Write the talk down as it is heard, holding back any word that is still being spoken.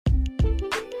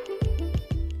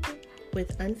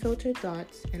With unfiltered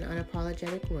thoughts and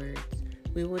unapologetic words,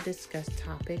 we will discuss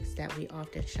topics that we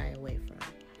often shy away from.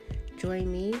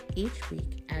 Join me each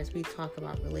week as we talk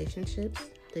about relationships,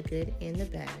 the good and the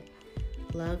bad,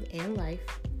 love and life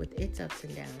with its ups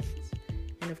and downs.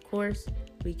 And of course,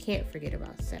 we can't forget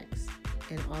about sex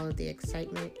and all of the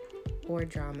excitement or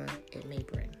drama it may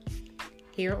bring.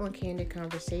 Here on Candid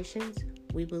Conversations,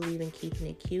 we believe in keeping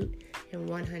it cute and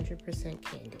 100%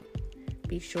 candid.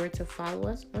 Be sure to follow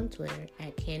us on Twitter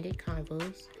at Candid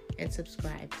Convos and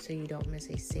subscribe so you don't miss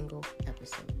a single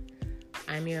episode.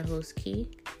 I'm your host, Key.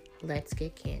 Let's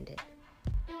get candid.